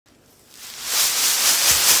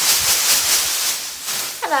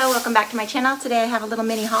Hello, welcome back to my channel. Today I have a little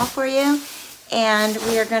mini haul for you, and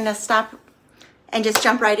we are going to stop and just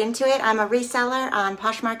jump right into it. I'm a reseller on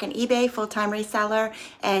Poshmark and eBay, full-time reseller,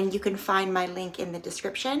 and you can find my link in the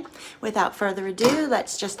description. Without further ado,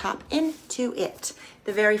 let's just hop into it.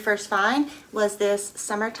 The very first find was this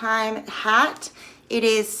summertime hat. It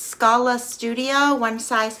is Scala Studio, one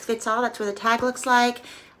size fits all. That's what the tag looks like.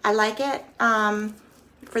 I like it.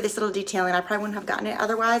 For this little detailing. I probably wouldn't have gotten it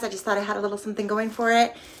otherwise. I just thought I had a little something going for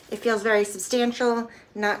it. It feels very substantial.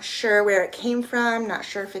 Not sure where it came from. Not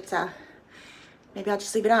sure if it's a, maybe I'll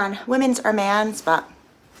just leave it on. Women's or man's, but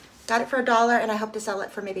got it for $1 and I hope to sell it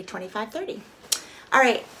for maybe $25, $30. All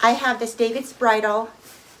right, I have this David's Bridal,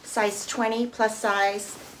 size 20 plus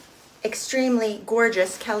size, extremely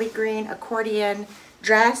gorgeous Kelly green accordion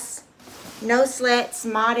dress. No slits,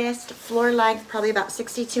 modest, floor length, probably about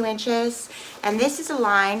 62 inches. And this is a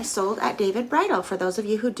line sold at David Bridal, for those of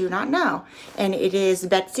you who do not know. And it is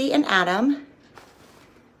Betsy and Adam,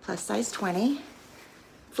 plus size 20.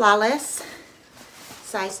 Flawless,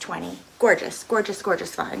 size 20. Gorgeous, gorgeous,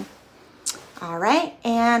 gorgeous find. All right,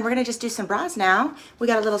 and we're gonna just do some bras now. We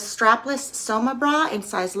got a little strapless Soma bra in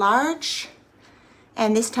size large.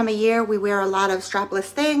 And this time of year, we wear a lot of strapless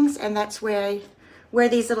things, and that's where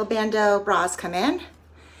these little bandeau bras come in.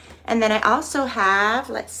 And then I also have,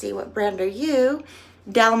 let's see, what brand are you?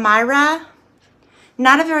 Delmira.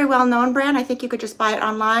 Not a very well-known brand. I think you could just buy it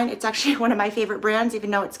online. It's actually one of my favorite brands, even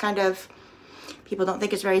though it's kind of, people don't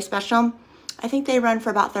think it's very special. I think they run for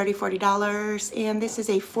about $30, $40. And this is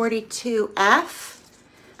a 42F.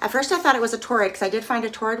 At first I thought it was a Torrid, because I did find a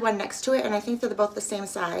Torrid one next to it, and I think they're both the same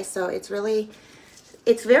size. So it's very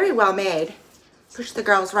well made. Push the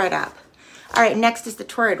girls right up. All right, next is the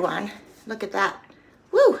Torrid one. Look at that.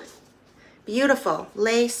 Woo! Beautiful.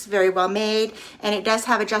 Lace, very well made. And it does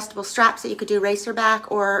have adjustable straps that you could do racer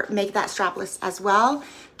back or make that strapless as well.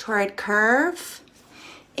 Torrid curve.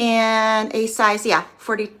 And a size, yeah,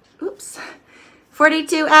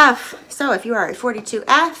 42F. So if you are a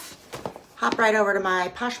 42F, hop right over to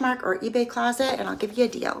my Poshmark or eBay closet and I'll give you a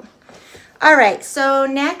deal. All right, so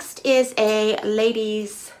next is a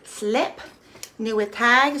ladies slip. New with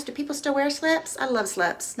tags. Do people still wear slips? I love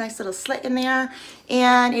slips. Nice little slit in there.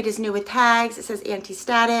 And it is new with tags. It says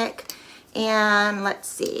anti-static. And let's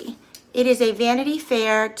see. It is a Vanity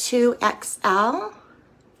Fair 2XL.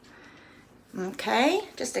 Okay,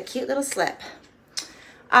 just a cute little slip.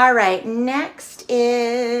 All right, next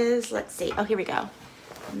is, let's see. Oh, here we go.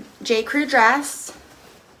 J. Crew dress.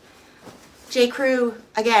 J. Crew,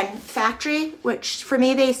 again, factory, which for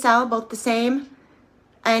me they sell both the same.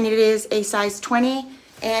 And it is a size 20,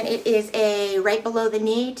 and it is a right below the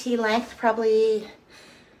knee, T length, probably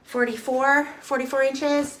 44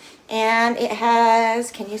 inches. And it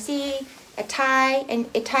has, can you see, a tie, and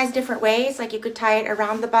it ties different ways. Like you could tie it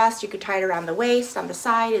around the bust, you could tie it around the waist, on the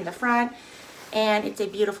side, in the front. And it's a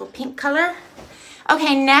beautiful pink color.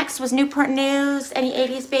 Okay, next was Newport News. Any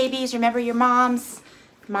 80s babies, remember your mom's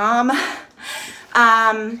mom?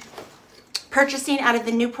 Purchasing out of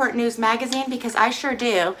the Newport News magazine, because I sure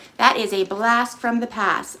do. That is a blast from the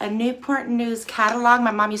past. A Newport News catalog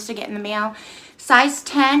my mom used to get in the mail. Size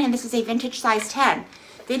 10, and this is a vintage size 10.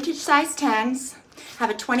 Vintage size 10s have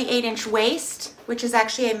a 28-inch waist, which is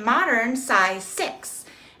actually a modern size 6.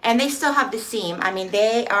 And they still have the seam. I mean,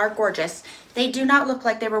 they are gorgeous. They do not look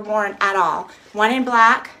like they were worn at all. One in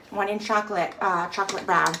black, one in chocolate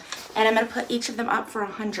brown. And I'm gonna put each of them up for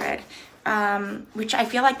 $100. Which I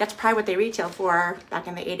feel like that's probably what they retail for back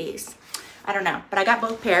in the 80s. I don't know, but I got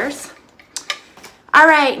both pairs. All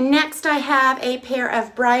right, next I have a pair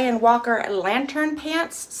of Brian Walker lantern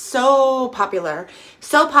pants. So popular,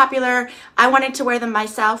 so popular. I wanted to wear them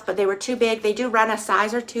myself, but they were too big. They do run a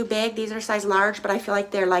size or two big. These are size large, but I feel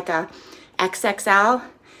like they're like a XXL.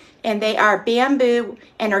 And they are bamboo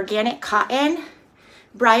and organic cotton.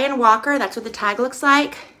 Brian Walker, that's what the tag looks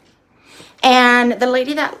like. And the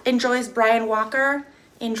lady that enjoys Brian Walker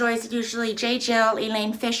enjoys usually J. Jill,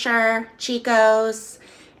 Elaine Fisher, Chico's,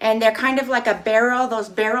 and they're kind of like a barrel, those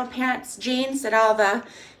barrel pants jeans that all the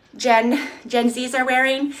Gen Zs are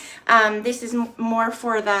wearing. This is more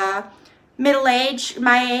for the middle age,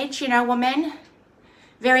 my age, you know, woman.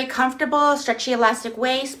 Very comfortable, stretchy elastic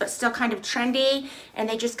waist, but still kind of trendy, and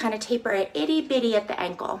they just kind of taper it itty bitty at the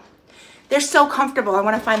ankle. They're so comfortable. I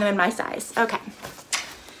want to find them in my size. Okay.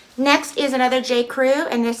 Next is another J. Crew,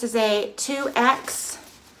 and this is a 2X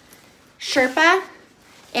Sherpa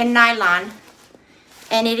in nylon.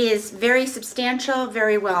 And it is very substantial,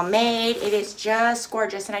 very well made. It is just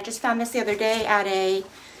gorgeous. And I just found this the other day at a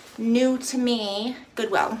new to me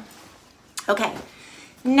Goodwill. Okay,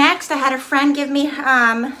 next I had a friend give me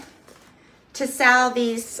to sell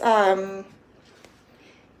these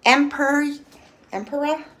Emperor?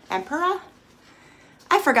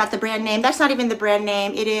 I forgot the brand name. That's not even the brand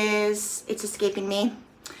name. It's escaping me.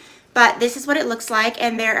 But this is what it looks like,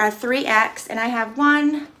 and there are 3X, and I have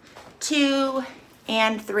 1, 2,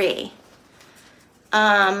 and 3.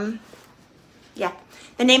 Yeah,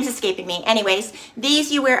 the name's escaping me. Anyways, these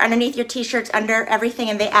you wear underneath your t-shirts, under everything,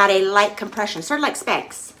 and they add a light compression, sort of like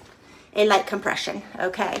Spanx. A light compression,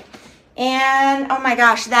 okay. And oh my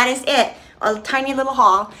gosh, that is it. A tiny little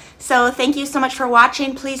haul. So thank you so much for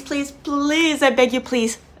watching. Please, please, please, I beg you,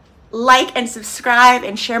 please like and subscribe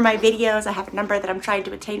and share my videos. I have a number that I'm trying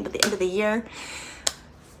to attain by the end of the year.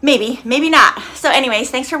 Maybe, maybe not. So anyways,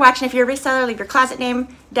 thanks for watching. If you're a reseller, leave your closet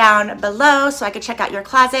name down below so I could check out your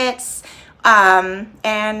closets.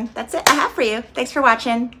 And that's it I have for you. Thanks for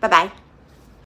watching. Bye-bye.